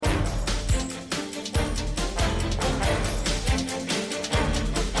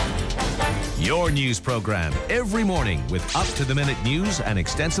Your news program every morning with up-to-the-minute news and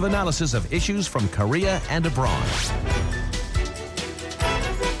extensive analysis of issues from Korea and abroad.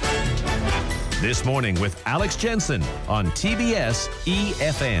 This morning with Alex Jensen on TBS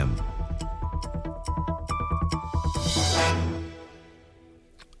EFM.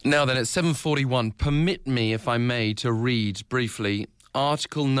 Now then, at 7:41, permit me, if I may, to read briefly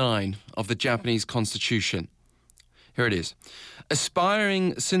Article 9 of the Japanese Constitution. Here it is.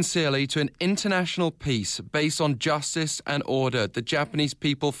 Aspiring sincerely to an international peace based on justice and order, the Japanese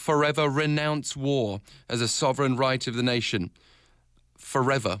people forever renounce war as a sovereign right of the nation.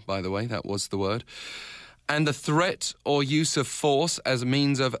 Forever, by the way, that was the word. And the threat or use of force as a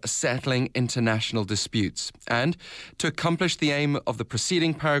means of settling international disputes. And to accomplish the aim of the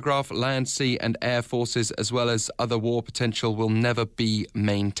preceding paragraph, land, sea and air forces, as well as other war potential, will never be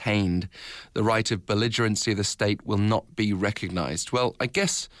maintained. The right of belligerency of the state will not be recognised. Well, I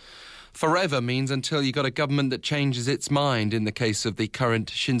guess forever means until you've got a government that changes its mind in the case of the current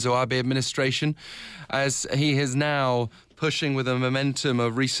Shinzo Abe administration, as he is now pushing with the momentum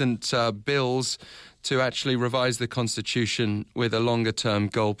of recent bills to actually revise the Constitution with a longer-term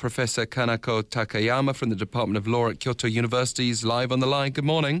goal. Professor Kanako Takayama from the Department of Law at Kyoto University is live on the line. Good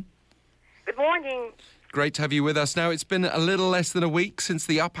morning. Good morning. Great to have you with us. Now, it's been a little less than a week since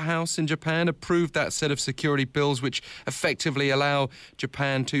the upper house in Japan approved that set of security bills which effectively allow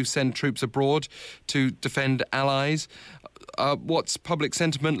Japan to send troops abroad to defend allies. What's public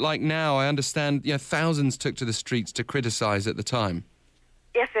sentiment like now? I understand thousands took to the streets to criticise at the time.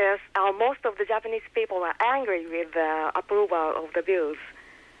 Yes. Most of the Japanese people are angry with the approval of the bills.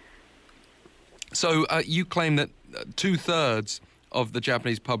 So you claim that two-thirds of the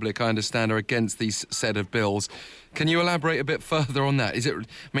Japanese public, I understand, are against these set of bills. Can you elaborate a bit further on that?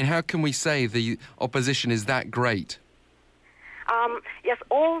 How can we say the opposition is that great? Yes,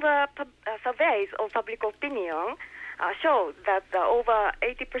 all the surveys of public opinion show that over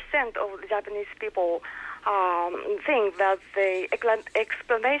 80% of the Japanese people think that the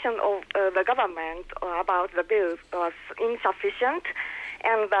explanation of the government about the bills was insufficient,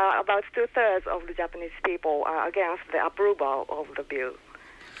 and about two-thirds of the Japanese people are against the approval of the bill.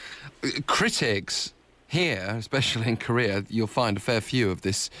 Critics here, especially in Korea, you'll find a fair few of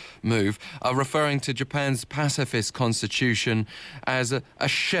this move, are referring to Japan's pacifist constitution as a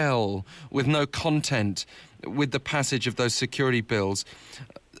shell with no content with the passage of those security bills.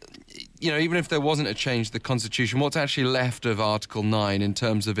 Even if there wasn't a change to the Constitution, what's actually left of Article 9 in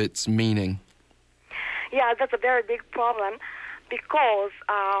terms of its meaning? Yeah, that's a very big problem because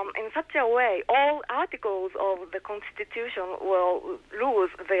in such a way, all articles of the Constitution will lose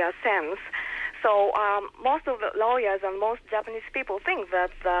their sense. So most of the lawyers and most Japanese people think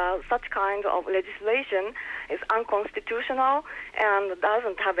that such kind of legislation is unconstitutional and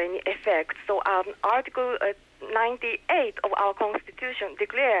doesn't have any effect. So Article 98 of our Constitution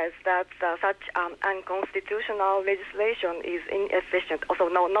declares that such unconstitutional legislation is inefficient, also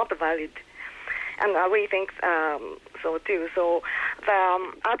not valid. And we think so too. So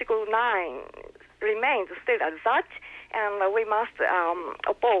the Article 9 remains still as such, and we must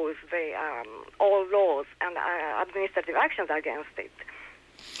oppose the all laws and administrative actions against it.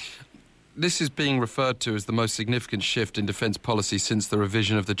 This is being referred to as the most significant shift in defense policy since the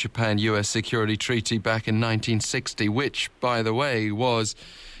revision of the Japan-US Security Treaty back in 1960, which, by the way, was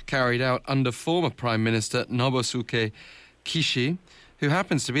carried out under former Prime Minister Nobusuke Kishi, who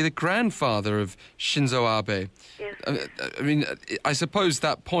happens to be the grandfather of Shinzo Abe. Yes. I suppose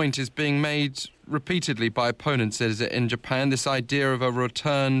that point is being made repeatedly by opponents in Japan, this idea of a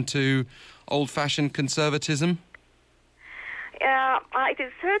return to old-fashioned conservatism. It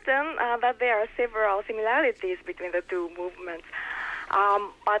is certain that there are several similarities between the two movements.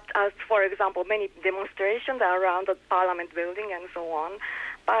 But as, for example, many demonstrations are around the parliament building and so on.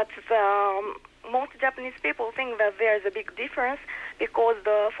 But most Japanese people think that there is a big difference because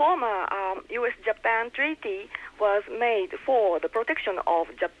the former U.S.-Japan treaty was made for the protection of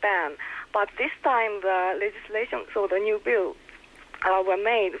Japan. But this time the legislation, so the new bill, were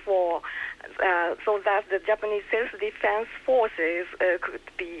made for so that the Japanese self-defense forces could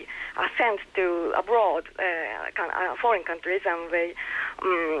be sent to abroad, foreign countries, and they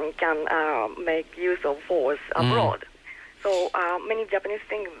can make use of force abroad. So many Japanese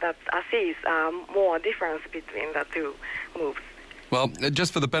think that sees more difference between the two moves. Well,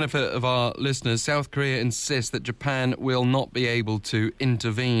 just for the benefit of our listeners, South Korea insists that Japan will not be able to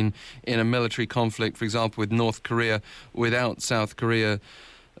intervene in a military conflict, for example, with North Korea, without South Korea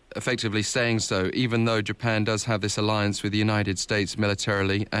effectively saying so, even though Japan does have this alliance with the United States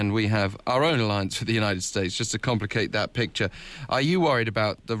militarily, and we have our own alliance with the United States, just to complicate that picture. Are you worried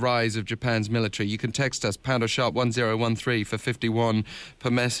about the rise of Japan's military? You can text us, #1013 for 51 per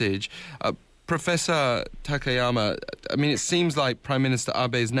message. Professor Takayama, I mean, it seems like Prime Minister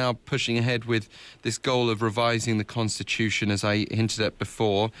Abe is now pushing ahead with this goal of revising the constitution, as I hinted at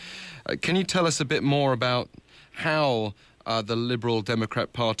before. Can you tell us a bit more about how the Liberal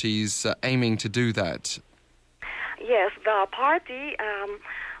Democrat Party is aiming to do that? Yes, the party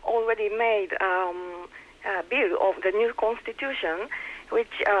already made a bill of the new constitution,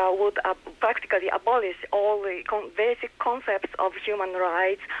 which would practically abolish all the basic concepts of human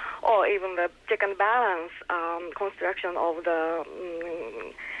rights, or even the check and balance construction of the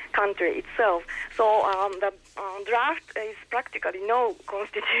country itself. So the draft is practically no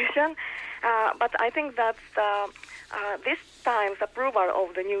constitution, but I think that this time's approval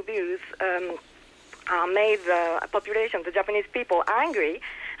of the new bills made the population, the Japanese people, angry,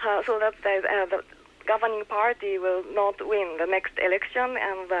 so that the governing party will not win the next election,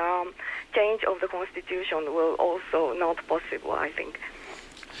 and the change of the constitution will also not possible, I think.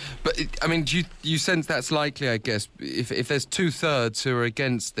 But, I mean, do you sense that's likely, I guess? If there's 2/3 who are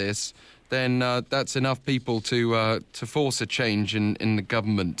against this, then that's enough people to force a change in the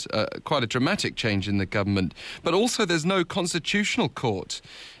government, quite a dramatic change in the government. But also there's no constitutional court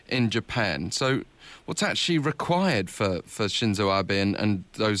in Japan. So what's actually required for Shinzo Abe and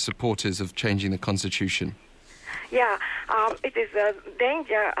those supporters of changing the constitution? Yeah, it is a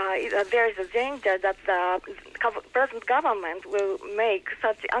danger. There is a danger that the present government will make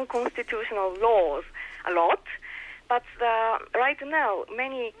such unconstitutional laws a lot. But right now,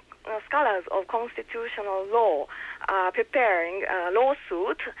 many scholars of constitutional law are preparing a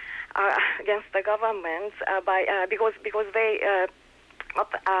lawsuit against the government because they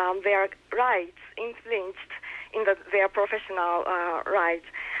their rights infringed in their professional rights,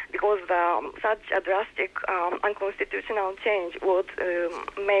 because such a drastic unconstitutional change would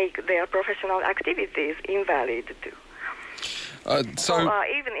make their professional activities invalid too. So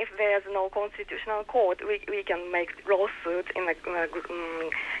even if there's no constitutional court, we can make lawsuits in a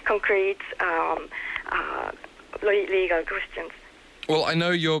concrete legal questions. Well, I know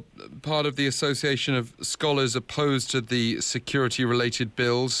you're part of the Association of Scholars Opposed to the Security-Related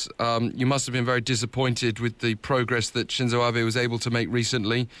Bills. You must have been very disappointed with the progress that Shinzo Abe was able to make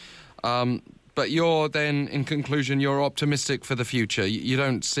recently. But you're then, in conclusion, you're optimistic for the future. You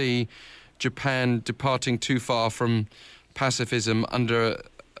don't see Japan departing too far from pacifism under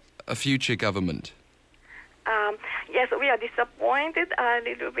a future government. Yes, we are disappointed a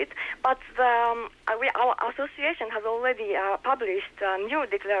little bit, but our association has already published a new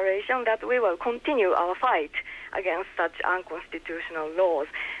declaration that we will continue our fight against such unconstitutional laws,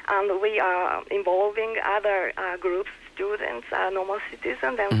 and we are involving other groups, students, normal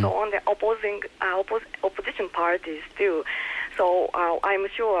citizens, and so on, the opposition parties too. So I'm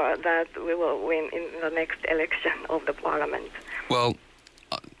sure that we will win in the next election of the parliament. Well,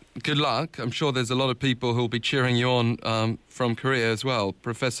 good luck. I'm sure there's a lot of people who'll be cheering you on from Korea as well.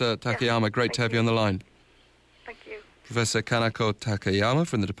 Professor Takayama, great to have you on the line. Thank you. Professor Kanako Takayama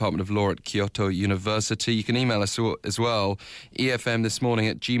from the Department of Law at Kyoto University. You can email us as well,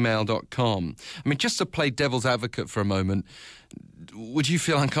 efmthismorning@gmail.com. I mean, just to play devil's advocate for a moment, would you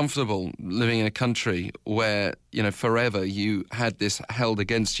feel uncomfortable living in a country where, forever you had this held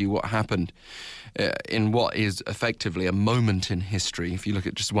against you, what happened in what is effectively a moment in history, if you look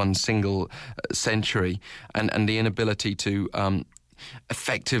at just one single century, and the inability to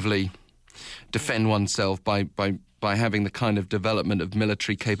effectively defend oneself by having the kind of development of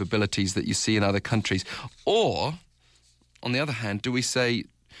military capabilities that you see in other countries? Or, on the other hand, do we say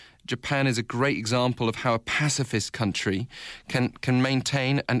Japan is a great example of how a pacifist country can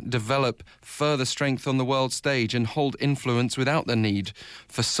maintain and develop further strength on the world stage and hold influence without the need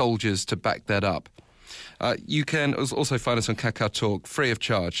for soldiers to back that up? You can also find us on Kakao Talk, free of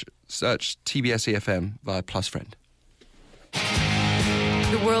charge. Search TBS EFM via Plus Friend.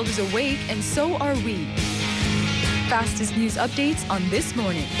 The world is awake, and so are we. Fastest news updates on This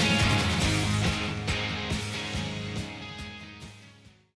Morning.